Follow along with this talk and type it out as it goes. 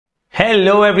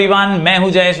Hello everyone, मैं हूं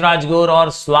जयेश राजगोर और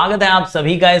स्वागत है आप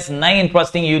सभी का इस नए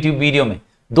इंटरेस्टिंग यूट्यूब वीडियो में।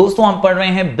 दोस्तों, हम पढ़ रहे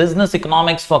हैं business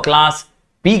economics for class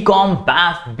BCOM,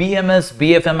 BAF, BMS,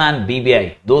 BFM and BBI।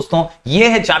 दोस्तों, ये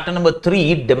है चैप्टर नंबर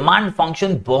 3 डिमांड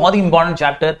फंक्शन, बहुत ही इंपॉर्टेंट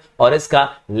चैप्टर और इसका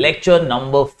लेक्चर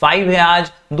नंबर 5 है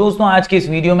आज। दोस्तों, आज के इस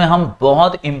वीडियो में हम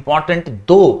बहुत इंपॉर्टेंट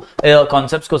दो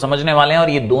कॉन्सेप्ट्स को समझने वाले हैं और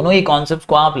ये दोनों ही कॉन्सेप्ट्स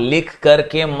को आप लिख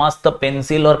करके मस्त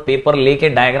पेंसिल और पेपर लेके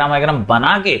डायग्राम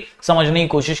बना के समझने की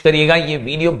कोशिश करिएगा। ये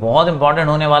वीडियो बहुत इंपॉर्टेंट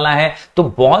होने वाला है, तो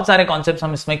बहुत सारे कॉन्सेप्ट्स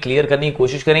हम इसमें क्लियर करने की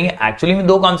कोशिश करेंगे। एक्चुअली में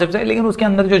दो कॉन्सेप्ट्स है, लेकिन उसके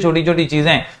अंदर जो छोटी छोटी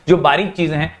चीजें हैं, जो बारीक चीजें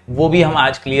हैं, वो भी हम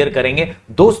आज क्लियर करेंगे।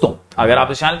 दोस्तों, अगर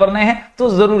आप इस चैनल पर नए हैं तो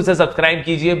जरूर से सब्सक्राइब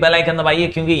कीजिए, बेल आइकन दबाइए,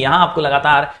 क्योंकि यहां आपको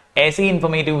लगातार ऐसे ही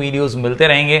इंफॉर्मेटिव वीडियोस मिलते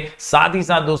रहेंगे। साथ ही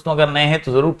साथ दोस्तों, अगर नए हैं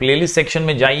तो जरूर प्लेलिस्ट सेक्शन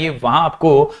में जाइए, वहां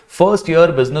आपको फर्स्ट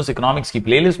ईयर बिजनेस इकोनॉमिक्स की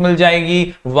प्लेलिस्ट मिल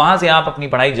जाएगी। वहां से आप अपनी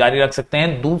पढ़ाई जारी रख सकते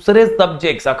हैं। दूसरे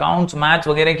सब्जेक्ट्स, अकाउंट्स, मैथ्स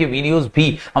वगैरह के वीडियोस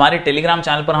भी हमारे टेलीग्राम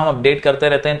चैनल पर हम अपडेट करते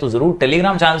रहते हैं, तो जरूर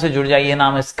टेलीग्राम चैनल से जुड़ जाइए।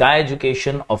 नाम है स्काई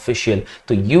एजुकेशन ऑफिशियल,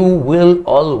 तो you will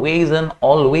always and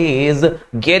always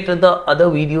get the other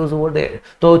videos over there.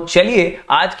 तो चलिए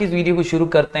आज की इस वीडियो को शुरू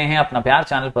करते हैं। अपना प्यार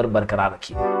चैनल पर बरकरार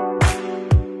रखिए।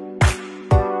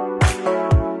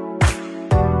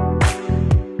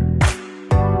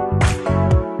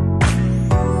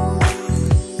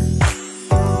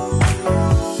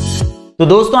 तो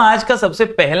दोस्तों, आज का सबसे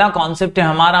पहला कॉन्सेप्ट है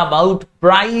हमारा about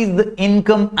price,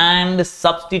 income and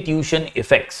substitution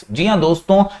effects. जी हां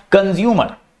दोस्तों,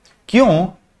 कंज्यूमर क्यों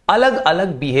अलग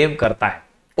अलग बिहेव करता है,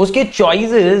 उसके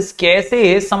चॉइसेस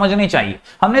कैसे समझने चाहिए।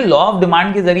 हमने लॉ ऑफ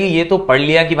डिमांड के जरिए ये तो पढ़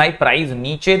लिया कि भाई प्राइस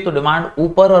नीचे तो डिमांड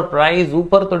ऊपर और प्राइस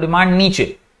ऊपर तो डिमांड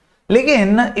नीचे,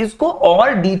 लेकिन इसको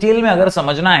और डिटेल में अगर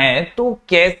समझना है तो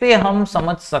कैसे हम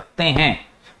समझ सकते हैं।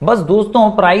 बस दोस्तों,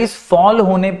 प्राइस फॉल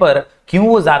होने पर क्यों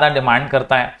वो ज्यादा डिमांड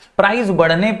करता है, प्राइस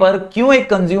बढ़ने पर क्यों एक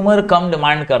कंज्यूमर कम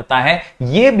डिमांड करता है,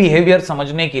 ये बिहेवियर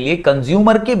समझने के लिए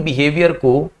कंज्यूमर के बिहेवियर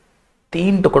को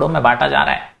 3 टुकड़ों में बांटा जा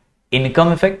रहा है: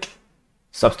 इनकम इफेक्ट,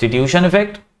 सब्स्टिट्यूशन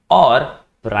इफेक्ट और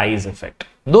प्राइस इफेक्ट।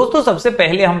 दोस्तों, सबसे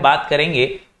पहले हम बात करेंगे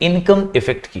इनकम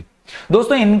इफेक्ट की।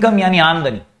 दोस्तों, इनकम यानी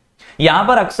आमदनी। यहां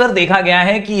पर अक्सर देखा गया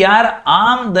है कि यार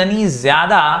आमदनी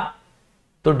ज्यादा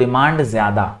तो डिमांड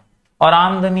ज्यादा और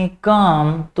आमदनी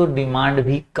कम तो डिमांड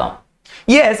भी कम।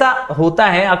 ये ऐसा होता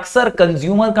है, अक्सर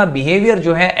कंज्यूमर का बिहेवियर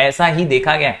जो है ऐसा ही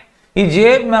देखा गया है कि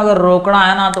जेब में अगर रोकड़ा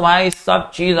है ना तो भाई सब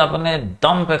चीज अपने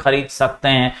दम पे खरीद सकते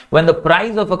हैं। When the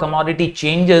price of a commodity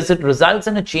changes, it results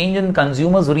in a change in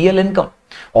consumers' real income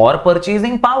और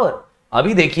purchasing power।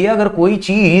 अभी देखिए, अगर कोई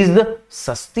चीज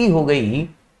सस्ती हो गई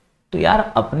तो यार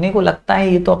अपने को लगता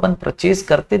है ये तो अपन परचेज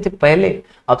करते थे पहले,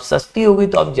 अब सस्ती हो गई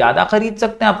तो अब ज्यादा खरीद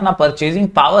सकते हैं, अपना परचेजिंग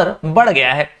पावर बढ़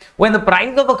गया है। When the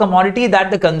price of a commodity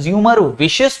that the consumer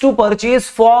wishes to purchase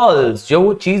falls,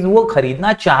 जो चीज वो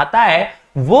खरीदना चाहता है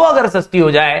वो अगर सस्ती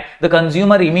हो जाए, the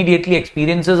consumer immediately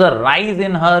experiences a rise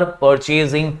in her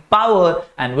purchasing power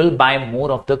and will buy more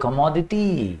of the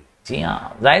commodity। जी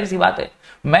हाँ, जाहिर सी बात है,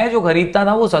 मैं जो खरीदता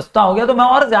था वो सस्ता हो गया तो मैं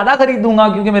और ज्यादा खरीदूंगा,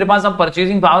 क्योंकि मेरे पास अब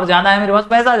परचेजिंग पावर ज्यादा है, मेरे पास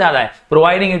पैसा ज्यादा है,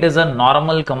 providing it is a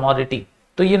normal commodity.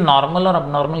 तो ये नॉर्मल और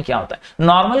अबनॉर्मल क्या होता है?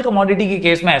 नॉर्मल कमोडिटी के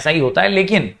केस में ऐसा ही होता है,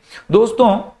 लेकिन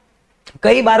दोस्तों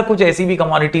कई बार कुछ ऐसी भी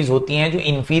कमोडिटीज होती हैं जो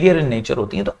इंफीरियर इन नेचर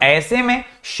होती हैं, तो ऐसे में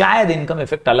शायद इनकम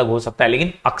इफेक्ट अलग हो सकता है।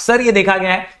 लेकिन अक्सर ये देखा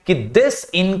गया है कि दिस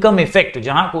इनकम इफेक्ट,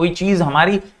 जहां कोई चीज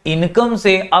हमारी इनकम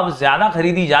से अब ज्यादा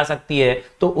खरीदी जा सकती है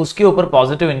तो उसके ऊपर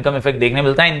पॉजिटिव इनकम इफेक्ट देखने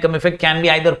मिलता है। Income effect can be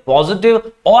either positive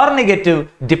और negative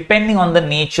depending on the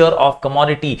nature of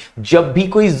commodity. जब भी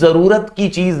कोई जरूरत की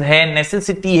चीज है,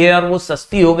 नेसेसिटी है और वो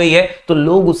सस्ती हो गई है तो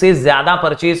लोग उसे ज्यादा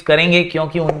परचेज करेंगे,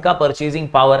 क्योंकि उनका परचेजिंग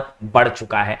पावर बढ़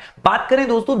चुका है। बात करें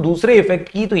दोस्तों दूसरे इफेक्ट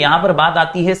की, तो यहां पर बात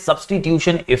आती है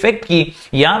सब्स्टिट्यूशन इफेक्ट की।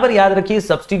 यहां पर याद रखिए,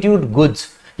 सब्स्टिट्यूट गुड्स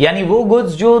यानी वो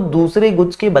गुड्स जो दूसरे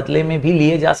गुड्स के बदले में भी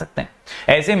लिए जा सकते हैं।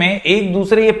 ऐसे में एक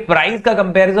दूसरे ये प्राइस का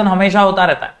कंपैरिजन हमेशा होता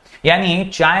रहता है, यानी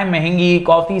चाय महंगी,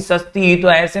 कॉफी सस्ती, तो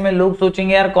ऐसे में लोग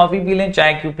सोचेंगे यार कॉफी पी लें,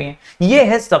 चाय क्यों पिएं। ये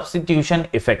है substitution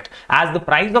effect. As the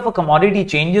price of a commodity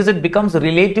changes, it becomes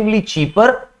relatively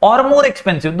cheaper और मोर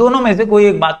एक्सपेंसिव। दोनों में से कोई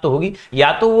एक बात तो होगी,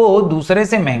 या तो वो दूसरे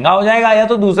से महंगा हो जाएगा या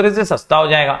तो दूसरे से सस्ता हो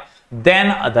जाएगा। Then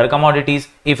other commodities,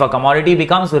 if a commodity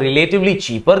becomes relatively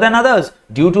cheaper than others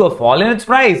due to a fall in its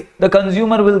price, the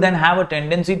consumer will then have a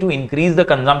tendency to increase the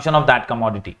consumption of that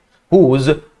commodity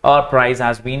whose price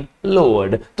has been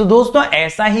lowered। तो दोस्तों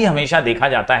ऐसा ही हमेशा देखा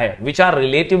जाता है, which are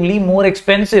relatively more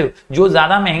expensive, जो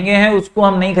ज्यादा महंगे हैं उसको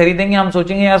हम नहीं खरीदेंगे, हम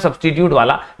सोचेंगे यार सब्स्टिट्यूट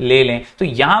वाला ले लें। तो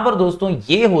यहां पर दोस्तों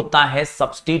ये होता है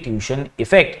सब्स्टिट्यूशन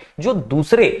इफेक्ट, जो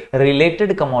दूसरे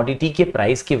रिलेटेड कमोडिटी के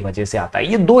प्राइस की वजह से आता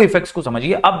है। ये दो इफेक्ट्स को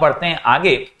समझिए। अब बढ़ते हैं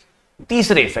आगे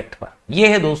तीसरे इफेक्ट पर। यह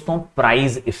है दोस्तों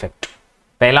प्राइस इफेक्ट।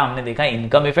 पहला हमने देखा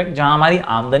इनकम इफेक्ट, जहां हमारी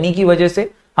आमदनी की वजह से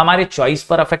हमारे चॉइस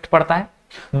पर इफेक्ट पड़ता है।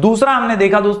 दूसरा हमने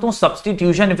देखा दोस्तों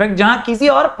सब्स्टिट्यूशन इफेक्ट, जहां किसी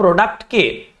और प्रोडक्ट के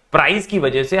प्राइस की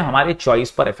वजह से हमारे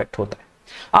चॉइस पर इफेक्ट होता है।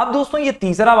 अब दोस्तों ये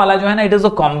तीसरा वाला जो है ना, it is a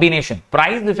combination,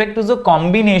 price effect is a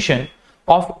combination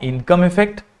of income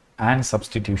effect and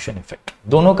substitution effect.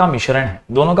 दोनों का मिश्रण है,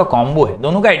 दोनों का कॉम्बो है,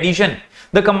 दोनों का addition.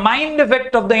 The combined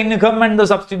effect of the income and the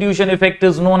substitution effect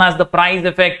is known as the price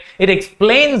effect. It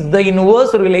explains the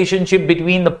inverse relationship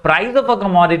between the price of a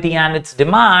commodity and its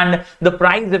demand. The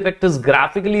price effect is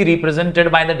graphically represented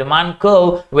by the demand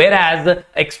curve, whereas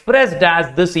expressed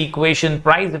as this equation,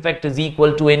 price effect is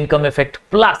equal to income effect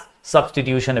plus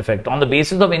substitution effect. On the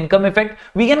basis of income effect,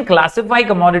 we can classify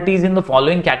commodities in the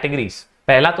following categories.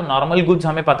 पहला तो normal goods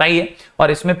हमें पता ही है,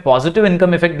 और इसमें positive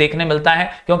income effect देखने मिलता है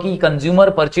क्योंकि कंज्यूमर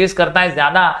परचेज करता है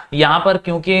ज्यादा यहां पर,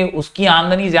 क्योंकि उसकी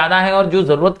आमदनी ज्यादा है और जो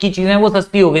जरूरत की चीजें वो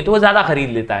सस्ती हो गई तो वो ज्यादा खरीद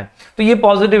लेता है, तो ये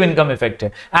पॉजिटिव इनकम इफेक्ट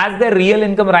है। As there real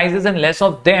income rises and less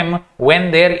of them when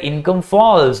there income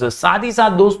false. साथ ही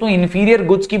साथ दोस्तों इंफीरियर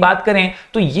गुड्स की बात करें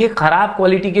तो ये खराब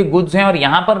क्वालिटी के गुड्स हैं और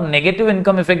यहां पर नेगेटिव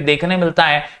इनकम इफेक्ट देखने मिलता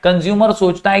है। कंज्यूमर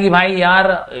सोचता है कि भाई यार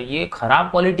ये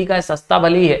खराब क्वालिटी का है, सस्ता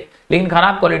भले ही है लेकिन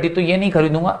खराब क्वालिटी, तो ये नहीं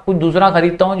खरीदूंगा, कुछ दूसरा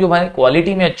खरीदता हूं जो भाई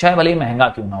क्वालिटी में अच्छा है, भले ही महंगा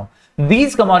क्यों ना हो।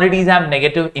 These commodities have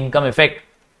negative income effect.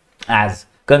 As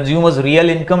consumers'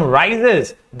 real income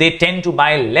rises, they tend to buy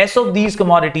less of these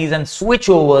commodities and switch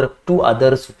over to other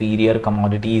superior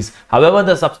commodities. However,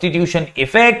 the substitution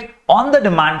effect on the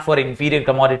demand for inferior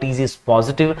commodities is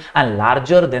positive and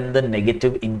larger than the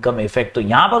negative income effect. तो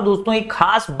यहां पर दोस्तों एक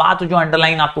खास बात जो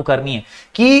underline आपको करनी है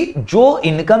कि जो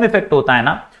इनकम इफेक्ट होता है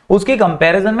ना, उसके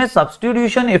कंपैरिजन में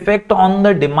substitution effect on the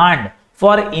demand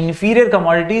for inferior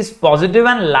commodities positive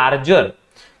and larger,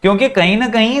 क्योंकि कहीं ना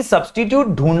कहीं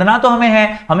सब्स्टिट्यूट ढूंढना तो हमें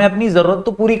है, हमें अपनी जरूरत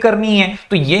तो पूरी करनी है,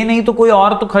 तो ये नहीं तो कोई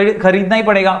और तो खरीदना ही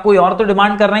पड़ेगा, कोई और तो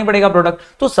डिमांड करना ही पड़ेगा प्रोडक्ट।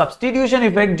 तो सब्स्टिट्यूशन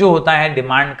इफेक्ट जो होता है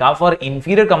डिमांड का for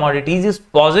inferior commodities is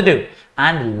positive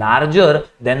and larger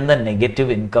than the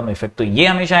negative income effect. तो ये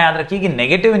हमेशा याद रखिए कि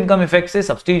नेगेटिव इनकम इफेक्ट से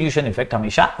सब्स्टिट्यूशन इफेक्ट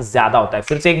हमेशा ज्यादा होता है।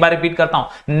 फिर से एक बार रिपीट करता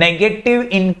हूं, नेगेटिव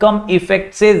इनकम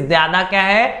इफेक्ट से ज्यादा क्या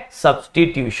है,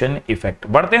 सब्स्टिट्यूशन इफेक्ट।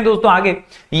 बढ़ते हैं दोस्तों आगे,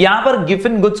 यहां पर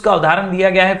गिवन गुड्स का उदाहरण दिया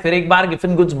गया है। फिर एक बार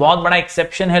गिवन गुड्स बहुत बड़ा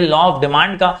एक्सेप्शन है लॉ ऑफ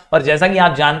डिमांड का, और जैसा कि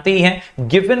आप जानते ही हैं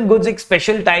गिवन गुड्स एक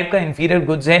स्पेशल टाइप का इंफीरियर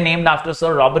गुड्स है, named after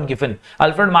sir Robert Giffen.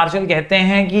 Alfred Marshall कहते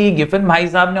हैं कि गिफिन भाई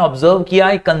साहब ने ऑब्जर्व किया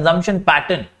एक consumption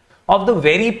pattern of the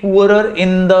very poorer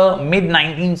in the mid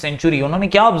 19th century. उन्होंने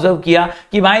क्या ऑब्जर्व किया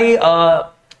कि भाई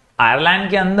आयरलैंड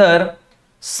के अंदर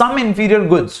some inferior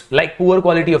goods like poor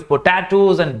quality of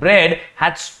potatoes and bread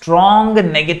had strong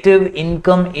negative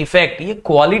income effect. ये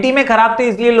क्वालिटी में खराब थे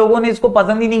इसलिए लोगों ने इसको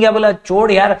पसंद ही नहीं किया, बोला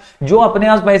छोड़ यार, जो अपने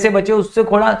पास पैसे बचे उससे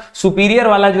थोड़ा सुपीरियर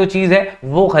वाला जो चीज है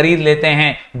वो खरीद लेते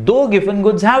हैं। दो given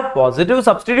goods have positive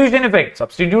substitution effect,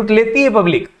 substitute लेती है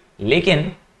पब्लिक,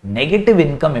 लेकिन negative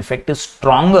income effect is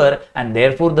stronger and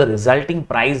therefore the resulting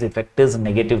price effect is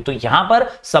negative. तो यहां पर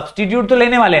सब्स्टिट्यूट तो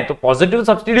लेने वाले हैं, तो पॉजिटिव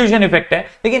सब्स्टिट्यूशन इफेक्ट है,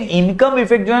 लेकिन इनकम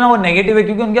इफेक्ट जो है ना वो नेगेटिव है,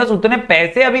 क्योंकि उनके पास उतने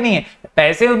पैसे अभी नहीं है।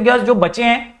 पैसे उनके पास जो बचे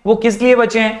हैं वो किस लिए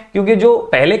बचे हैं, क्योंकि जो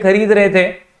पहले खरीद रहे थे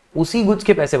उसी गुड्स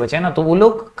के पैसे बचे हैं ना, तो वो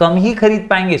लोग कम ही खरीद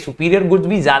पाएंगे, सुपीरियर गुड्स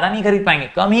भी ज्यादा नहीं खरीद पाएंगे,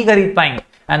 कम ही खरीद पाएंगे,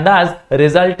 and thus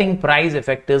resulting price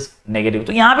effect is negative.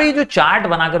 तो यहां पे ये जो चार्ट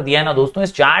बनाकर दिया है ना दोस्तों,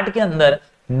 इस चार्ट के अंदर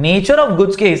नेचर ऑफ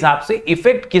गुड्स के हिसाब से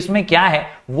इफेक्ट किसमें क्या है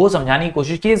वो समझाने की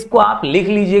कोशिश की। इसको आप लिख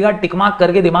लीजिएगा, टिक मार्क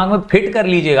करके दिमाग में फिट कर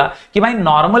लीजिएगा कि भाई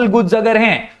नॉर्मल गुड्स अगर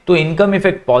हैं तो इनकम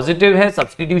इफेक्ट पॉजिटिव है,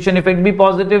 सब्स्टिट्यूशन इफेक्ट भी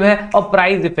पॉजिटिव है और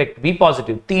प्राइस इफेक्ट भी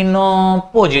पॉजिटिव, तीनों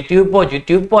पॉजिटिव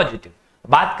पॉजिटिव पॉजिटिव।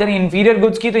 बात करें इंफीरियर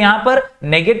गुड्स की तो यहां पर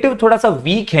नेगेटिव थोड़ा सा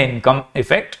वीक है income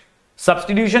effect,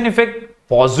 substitution effect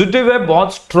positive है,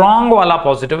 बहुत स्ट्रॉन्ग वाला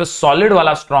पॉजिटिव है, सॉलिड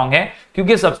वाला स्ट्रॉन्ग है,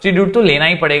 क्योंकि सब्स्टिट्यूट तो लेना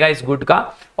ही पड़ेगा इस गुड का,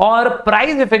 और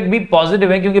प्राइस इफेक्ट भी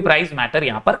पॉजिटिव है क्योंकि प्राइस मैटर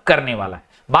यहां पर करने वाला है।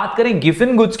 बात करें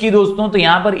गिवन गुड्स की दोस्तों तो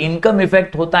यहां पर इनकम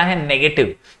इफेक्ट होता है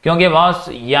नेगेटिव, क्योंकि बॉस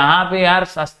यहां पे यार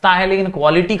सस्ता है लेकिन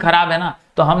क्वालिटी खराब है ना,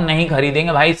 तो हम नहीं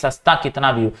खरीदेंगे भाई सस्ता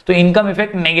कितना भी हो, तो इनकम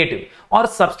इफेक्ट नेगेटिव। और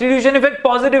सब्स्टिट्यूशन इफेक्ट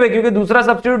पॉजिटिव है क्योंकि दूसरा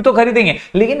सब्स्टिट्यूट तो खरीदेंगे,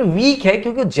 लेकिन वीक है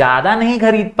क्योंकि ज्यादा नहीं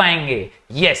खरीद पाएंगे।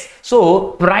 Yes, so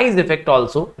price effect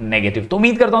also negative. तो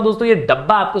उम्मीद करता हूं दोस्तों ये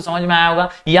डब्बा आपको समझ में आया होगा।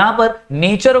 यहां पर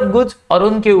नेचर ऑफ गुड्स और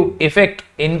उनके effect,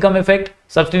 income effect,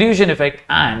 substitution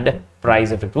effect and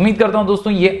price effect. उम्मीद करता हूं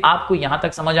दोस्तों ये आपको यहां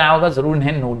तक समझ आया होगा, जरूर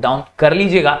इन्हें नोट डाउन कर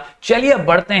लीजिएगा। चलिए अब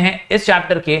बढ़ते हैं इस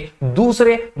चैप्टर के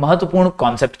दूसरे महत्वपूर्ण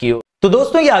कॉन्सेप्ट की ओर। तो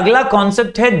दोस्तों ये अगला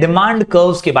कॉन्सेप्ट है डिमांड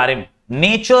कर्व्स के बारे में,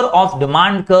 nature of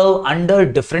demand curve under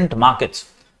different markets.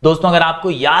 दोस्तों अगर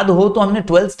आपको याद हो तो हमने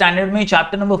 12th स्टैंडर्ड में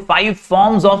chapter number 5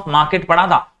 forms of market पढ़ा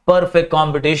था, परफेक्ट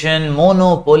कंपटीशन,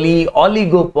 मोनोपोली,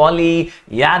 ओलिगोपोली,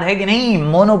 याद है कि नहीं?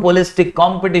 मोनोपोलिस्टिक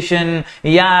कंपटीशन,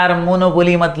 यार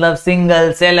मोनोपोली मतलब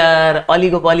सिंगल सेलर,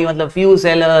 ओलिगोपोली मतलब फ्यू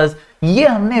सेलर्स, ये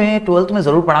हमने 12th में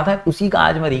जरूर पढ़ा था, उसी का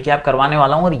आज मैं रिकैप करवाने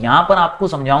वाला हूं और यहां पर आपको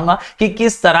समझाऊंगा कि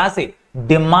किस तरह से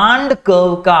डिमांड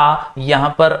कर्व का यहां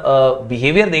पर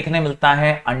बिहेवियर देखने मिलता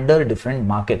है अंडर डिफरेंट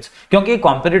मार्केट्स, क्योंकि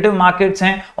कॉम्पिटिटिव मार्केट्स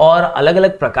हैं और अलग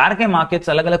अलग प्रकार के मार्केट्स,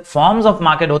 अलग अलग फॉर्म्स ऑफ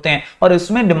मार्केट होते हैं और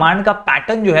इसमें डिमांड का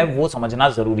पैटर्न जो है वो समझना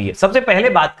जरूरी है। सबसे पहले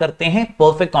बात करते हैं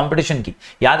परफेक्ट कंपटीशन की।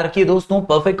 याद रखिए दोस्तों,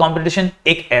 परफेक्ट कंपटीशन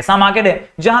एक ऐसा मार्केट है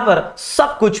जहां पर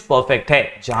सब कुछ परफेक्ट है,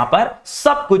 जहां पर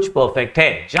सब कुछ परफेक्ट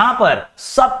है, जहां पर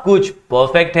सब कुछ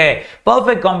परफेक्ट है।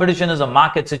 Perfect competition is a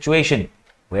market situation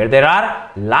where there are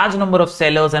large number of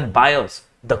sellers and buyers.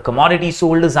 The commodity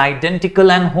sold is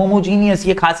identical and homogeneous.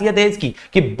 ये खासियत है इसकी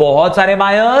कि बहुत सारे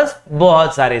बायर्स,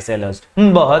 बहुत सारे सेलर्स,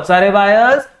 बहुत सारे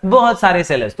बायर्स, बहुत सारे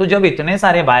सेलर्स। तो जब इतने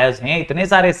सारे बायर्स हैं, इतने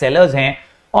सारे सेलर्स हैं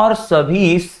और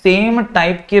सभी सेम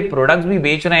टाइप के प्रोडक्ट्स भी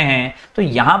बेच रहे हैं, तो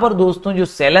यहां पर दोस्तों जो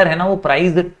सेलर है ना वो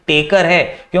प्राइस टेकर है,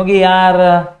 क्योंकि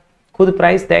यार खुद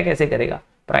प्राइस तय कैसे करेगा?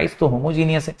 प्राइस तो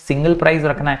होमोजीनियस है, सिंगल प्राइस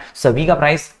रखना है, सभी का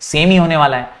प्राइस सेम ही होने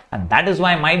वाला है। And that is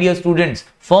why my dear students,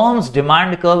 firms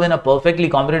demand curve in a perfectly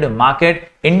competitive market,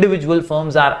 individual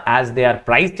firms are as they are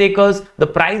price takers, the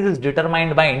price is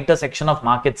determined by intersection of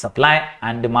market supply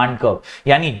and demand curve.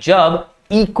 यानी जब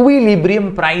equilibrium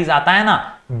price आता है ना,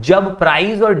 जब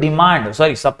price और demand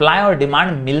supply और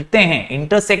demand मिलते हैं,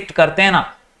 इंटरसेक्ट करते हैं ना,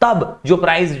 तब जो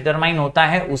प्राइस डिटरमाइन होता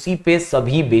है उसी पे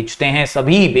सभी बेचते हैं।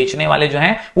 सभी बेचने वाले जो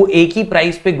हैं वो एक ही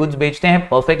प्राइस पे गुड्स बेचते हैं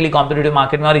परफेक्टली कॉम्पिटिटिव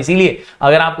मार्केट में। और इसीलिए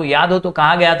अगर आपको याद हो तो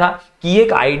कहा गया था कि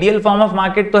एक आइडियल फॉर्म ऑफ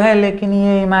मार्केट तो है, लेकिन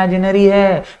ये इमेजिनरी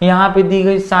है, यहां पे दी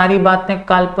गई सारी बातें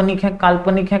काल्पनिक है,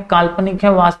 काल्पनिक है, काल्पनिक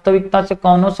है, वास्तविकता से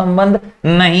कोनो संबंध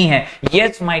नहीं है।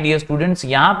 यस माय डियर स्टूडेंट्स,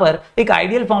 यहां पर एक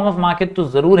आइडियल फॉर्म ऑफ मार्केट तो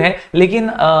जरूर है, लेकिन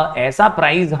ऐसा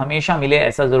प्राइस हमेशा मिले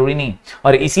ऐसा जरूरी नहीं।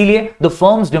 और इसीलिए the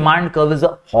firms demand curve is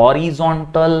a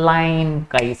horizontal line.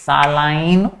 कैसा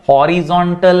लाइन?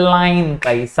 Horizontal line.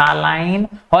 कैसा लाइन?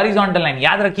 Horizontal line.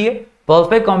 याद रखिए,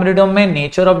 परफेक्ट कॉम्पिटिटिव में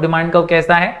नेचर ऑफ डिमांड कर्व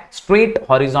कैसा है? Straight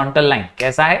horizontal line.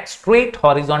 कैसा है? Straight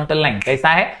horizontal line. कैसा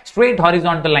है? Straight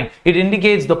horizontal line. It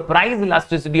indicates the price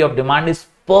elasticity of demand is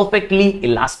perfectly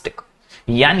elastic,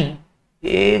 यानी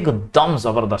एकदम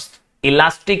जबरदस्त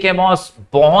इलास्टिक है बॉस,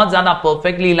 बहुत ज्यादा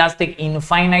परफेक्टली इलास्टिक,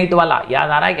 इनफाइनाइट वाला। याद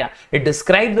आ रहा है क्या? It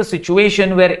describes the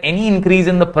situation where any increase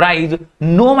in the price,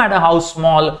 no matter how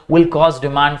small, will cause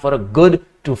demand for a good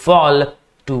to fall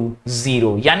to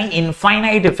zero. यानी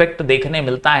इनफाइनाइट इफेक्ट देखने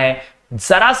मिलता है,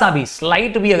 जरा सा भी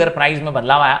स्लाइट भी अगर प्राइस में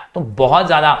बदलाव आया तो बहुत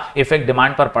ज्यादा इफेक्ट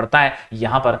डिमांड पर पड़ता है।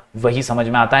 यहां पर वही समझ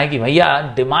में आता है कि भैया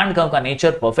डिमांड कर्व का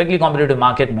नेचर परफेक्टली कॉम्पिटिटिव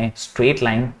मार्केट में स्ट्रेट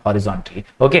लाइन हॉरिजॉन्टली।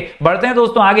 ओके, बढ़ते हैं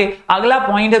दोस्तों आगे। अगला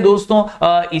पॉइंट है दोस्तों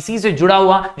इसी से जुड़ा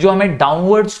हुआ, जो हमें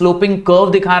डाउनवर्ड स्लोपिंग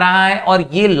कर्व दिखा रहा है और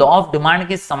ये लॉ ऑफ डिमांड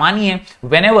के समान ही है।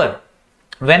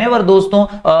 वेनेवर दोस्तों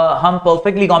हम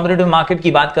परफेक्टली कॉम्पिटिटिव मार्केट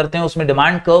की बात करते हैं, उसमें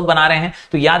डिमांड कर्व बना रहे हैं,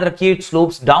 तो याद रखिए it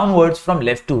slopes downwards from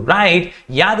left to right.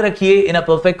 याद रखिए इन a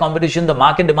perfect competition the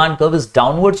market demand curve is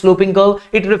downward sloping curve.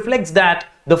 It reflects that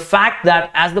the fact that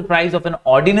as the price of an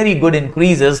ordinary good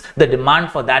increases, the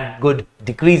demand for that good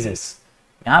decreases.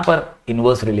 यहां पर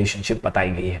inverse relationship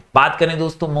बताई गई है। बात करें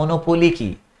दोस्तों monopoly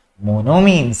की, mono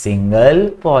mean single,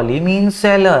 poly mean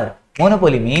seller.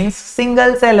 Monopoly means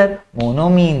single seller. Mono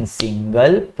means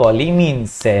single, poly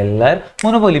means seller.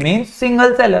 Monopoly means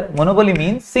single seller. Monopoly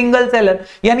means single seller.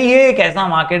 यानी ये एक ऐसा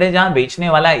मार्केट है जहां बेचने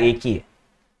वाला एक ही है,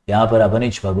 यहां पर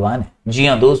अपनिज भगवान है। जी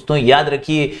हां दोस्तों, याद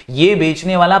रखिए ये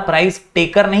बेचने वाला प्राइस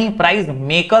टेकर नहीं, प्राइस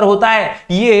मेकर होता है।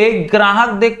 ये ग्राहक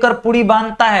देखकर पुड़ी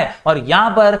बांधता है और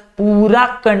यहां पर पूरा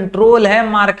कंट्रोल है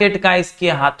मार्केट का इसके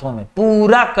हाथों में,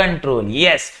 पूरा control.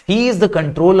 Yes, he is the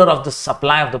controller of the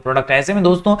supply of the product. ऐसे में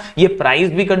दोस्तों ये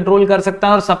प्राइस भी कंट्रोल कर सकता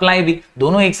है और सप्लाई भी,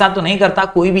 दोनों एक साथ तो नहीं करता,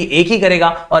 कोई भी एक ही करेगा।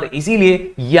 और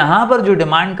इसीलिए यहां पर जो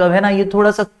डिमांड कर्व है ना, ये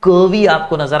थोड़ा सा कर्वी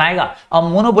आपको नजर आएगा। A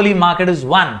monopoly market is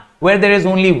one where there is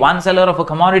only one seller of a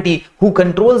commodity who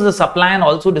controls the supply and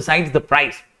also decides the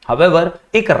price. However,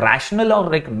 एक rational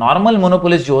और एक normal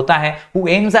monopolist जो होता है, who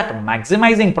aims at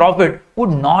maximizing profit,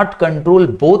 would not control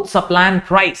both supply and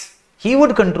price. He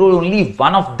would control only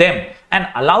one of them and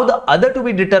allow the other to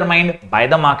be determined by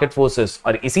the market forces.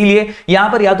 और इसीलिए यहां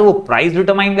पर या तो वो प्राइस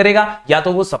डिटरमाइन करेगा या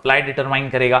तो वो सप्लाई डिटरमाइन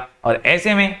करेगा। और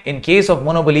ऐसे में in case of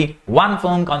monopoly one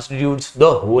firm constitutes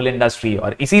the whole industry.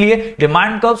 और इसीलिए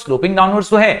डिमांड कर्व स्लोपिंग डाउनवर्ड्स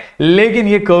तो है, लेकिन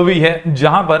ये कर्व ही है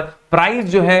जहां पर प्राइस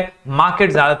जो है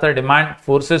मार्केट ज्यादातर डिमांड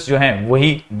फोर्सेस जो है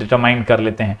वही डिटरमाइन कर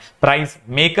लेते हैं। प्राइस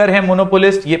मेकर है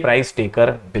मोनोपोलिस्ट, ये प्राइस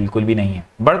टेकर बिल्कुल भी नहीं है।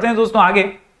 बढ़ते हैं दोस्तों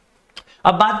आगे।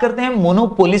 अब बात करते हैं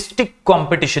मोनोपोलिस्टिक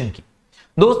कंपटीशन की।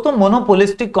 दोस्तों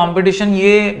मोनोपोलिस्टिक कंपटीशन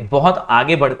ये बहुत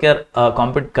आगे बढ़कर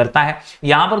कॉम्पीट करता है।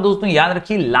 यहां पर दोस्तों याद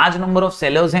रखिए लार्ज नंबर ऑफ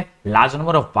सेलर्स हैं, लार्ज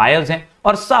नंबर ऑफ बायर्स हैं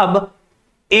और सब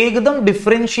एकदम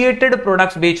डिफरेंशिएटेड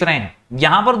प्रोडक्ट्स बेच रहे हैं।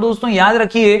 यहां पर दोस्तों याद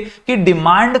रखिए कि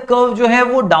डिमांड कर्व जो है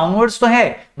वो डाउनवर्ड्स तो है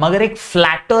मगर एक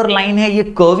फ्लैटर लाइन है, ये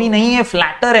कर्व ही नहीं है,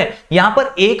 फ्लैटर है। यहां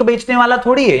पर एक बेचने वाला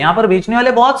थोड़ी है, यहां पर बेचने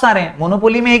वाले बहुत सारे हैं।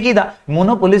 मोनोपोली में एक ही था।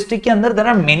 मोनोपोलिस्टिक के अंदर there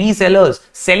are many sellers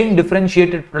selling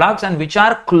differentiated products and which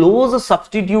are close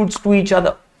substitutes to each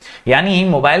other. यानी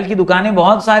मोबाइल की दुकानें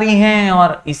बहुत सारी हैं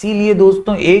और इसीलिए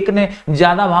दोस्तों एक ने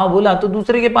ज्यादा भाव बोला तो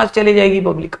दूसरे के पास चले जाएगी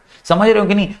पब्लिक। समझ रहे हो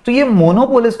कि नहीं? तो ये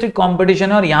मोनोपोलिस्टिक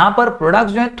कंपटीशन है और यहां पर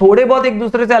प्रोडक्ट्स जो है थोड़े बहुत एक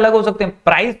दूसरे से अलग हो सकते हैं,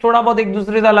 प्राइस थोड़ा बहुत एक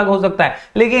दूसरे से अलग हो सकता है,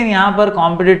 लेकिन यहां पर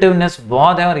कॉम्पिटिटिवनेस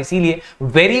बहुत है और इसीलिए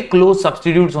वेरी क्लोज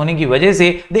सब्स्टिट्यूट्स होने की वजह से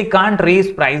they can't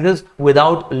raise prices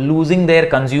without losing their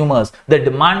consumers. The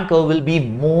demand curve will be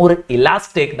more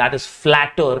elastic, that is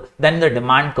flatter then the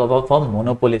demand curve of a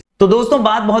monopolist. तो दोस्तों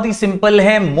बात बहुत ही सिंपल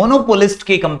है, मोनोपोलिस्ट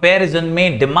के कंपैरिजन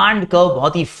में डिमांड कर्व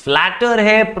बहुत ही फ्लैटर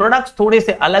है। Products थोड़े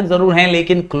से अलग जरूर हैं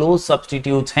लेकिन क्लोज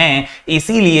सब्स्टिट्यूट्स हैं,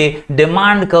 इसीलिए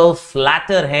डिमांड कर्व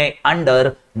फ्लैटर है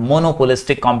अंडर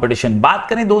मोनोपोलिस्टिक कंपटीशन। बात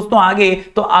करें दोस्तों आगे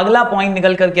तो अगला पॉइंट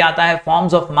निकल करके आता है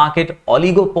फॉर्म्स ऑफ मार्केट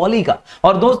ओलिगोपोली का।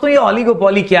 और दोस्तों ये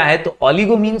ओलिगोपोली क्या है? तो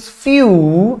oligo means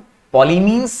few, poly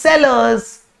means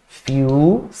sellers,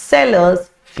 few sellers.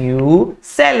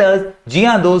 जी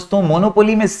हां दोस्तों,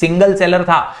 मोनोपोली में सिंगल सेलर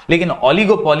था लेकिन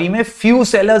ओलिगोपोली में फ्यू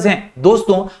सेलर्स हैं।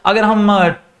 दोस्तों अगर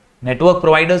हम नेटवर्क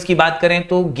प्रोवाइडर्स की बात करें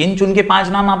तो गिन चुन के 5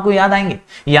 नाम आपको याद आएंगे।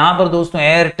 यहां पर दोस्तों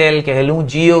एयरटेल कह लूं,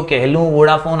 जियो कह लूं,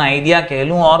 वोडाफोन आइडिया कह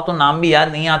लूं और तो नाम भी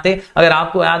याद नहीं आते। अगर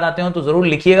आपको याद आते हो तो जरूर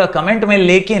लिखिएगा कमेंट में,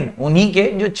 लेकिन उन्हीं के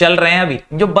जो चल रहे हैं अभी,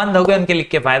 जो बंद हो गए उनके लिख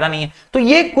के फायदा नहीं है। तो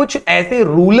ये कुछ ऐसे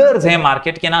रूलर्स हैं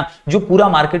मार्केट के ना जो पूरा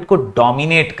मार्केट को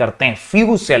डोमिनेट करते हैं,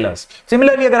 फ्यू सेलर्स।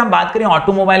 सिमिलरली अगर हम बात करें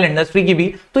ऑटोमोबाइल इंडस्ट्री की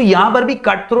भी तो यहां पर भी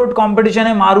कट थ्रोट कॉम्पिटिशन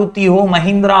है। मारुति हो,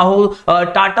 महिंद्रा हो,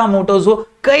 टाटा मोटर्स हो,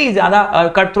 कई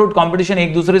ज्यादा कट थ्रोट कंपटीशन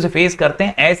एक दूसरे से फेस करते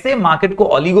हैं। ऐसे मार्केट को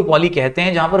ओलिगोपोली कहते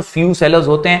हैं जहां पर फ्यू सेलर्स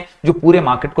होते हैं जो पूरे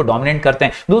मार्केट को डोमिनेट करते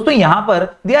हैं। दोस्तों यहां पर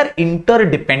दे आर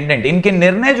इंटरडिपेंडेंट, इनके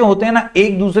निर्णय जो होते हैं ना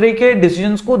एक दूसरे के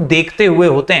डिसीजंस को देखते हुए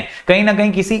होते हैं। कहीं ना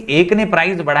कहीं किसी एक ने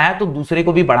प्राइस बढ़ाया तो दूसरे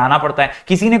को भी बढ़ाना पड़ता है,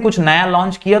 किसी ने कुछ नया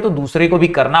लॉन्च किया तो दूसरे को भी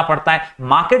करना पड़ता है।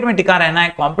 मार्केट में टिका रहना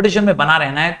है, कॉम्पिटिशन में बना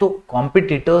रहना है तो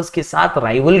कॉम्पिटिटर्स के साथ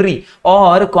राइवलरी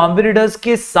और कॉम्पिटिटर्स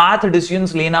के साथ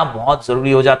डिसीजंस लेना बहुत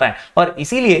जरूरी हो जाता है। और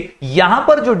इसीलिए यहां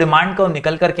पर जो डिमांड कर्व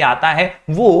निकल करके आता है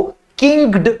वो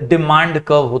किंग्ड डिमांड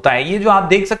कर्व होता है। ये जो आप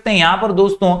देख सकते हैं यहां पर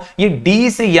दोस्तों, ये डी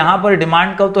से यहां पर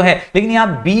डिमांड कर्व तो है लेकिन यहां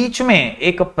बीच में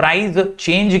एक प्राइस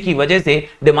चेंज की वजह से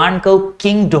डिमांड कर्व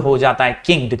किंग्ड हो जाता है।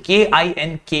 किंग्ड,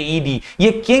 KINKED,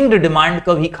 ये किंग्ड डिमांड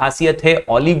कर्व ही खासियत है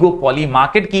ओलिगोपोली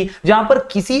मार्केट की, जहां पर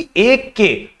किसी एक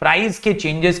के प्राइस के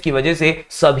चेंजेस की वजह से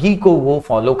सभी को वो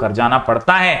फॉलो कर जाना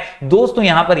पड़ता है। दोस्तों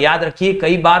यहां पर याद रखिए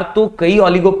कई बार तो कई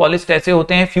ओलिगोपोलिस्ट ऐसे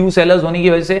होते हैं फ्यू सेलर्स होने की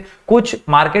वजह से कुछ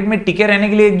मार्केट में टिके रहने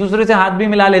के लिए एक दूसरे हाथ भी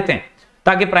मिला लेते हैं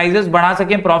ताकि प्राइसेस बढ़ा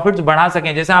सकें, प्रॉफिट्स बढ़ा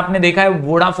सकें। जैसे आपने देखा है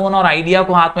वोडाफोन और आइडिया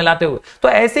को हाथ मिलाते हुए। तो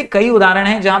ऐसे कई उदाहरण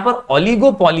हैं जहां पर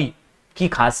ओलिगोपोली की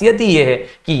खासियत ही यह है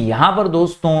कि यहां पर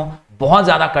दोस्तों बहुत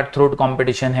ज्यादा कट थ्रोट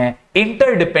कंपटीशन है,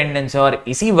 इंटरडिपेंडेंस है और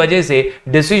इसी वजह से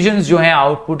डिसीजंस जो है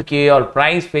आउटपुट के और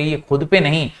प्राइस पे ये खुद पे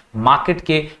नहीं मार्केट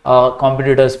के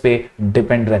कॉम्पिटिटर्स पे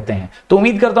डिपेंड रहते हैं। तो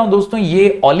उम्मीद करता हूं दोस्तों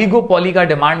ये ओलिगोपोली का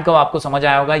डिमांड कर्व आपको समझ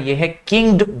आया होगा। ये है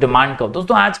किंग्ड डिमांड कर्व।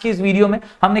 दोस्तों आज की इस वीडियो में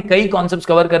हमने कई कॉन्सेप्ट्स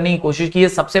कवर करने की कोशिश की है।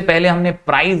 सबसे पहले हमने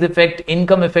प्राइस इफेक्ट,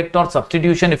 इनकम इफेक्ट और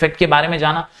सब्स्टिट्यूशन इफेक्ट के बारे में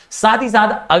जाना। साथ ही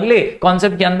साथ अगले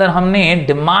कॉन्सेप्ट के अंदर हमने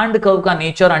डिमांड कर्व का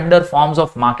nature under forms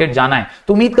of market जाना है।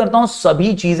 तो उम्मीद करता हूं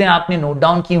सभी चीजें आपने नोट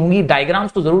डाउन की होंगी।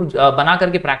 डायग्राम्स तो जरूर बना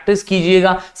करके प्रैक्टिस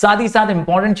कीजिएगा, साथ ही साथ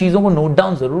इंपॉर्टेंट चीजों को नोट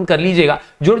डाउन जरूर कर लीजिएगा।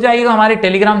 जुड़ जाइएगा हमारे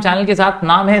टेलीग्राम चैनल के साथ,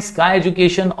 नाम है स्काई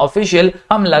एजुकेशन ऑफिशियल।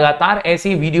 हम लगातार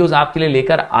ऐसी वीडियोस आपके लिए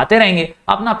लेकर आते रहेंगे।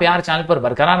 अपना प्यार चैनल पर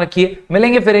बरकरार रखिए।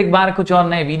 मिलेंगे फिर एक बार कुछ और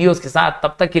नए वीडियोस के साथ।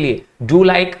 तब तक के लिए do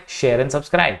like, share and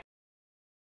subscribe.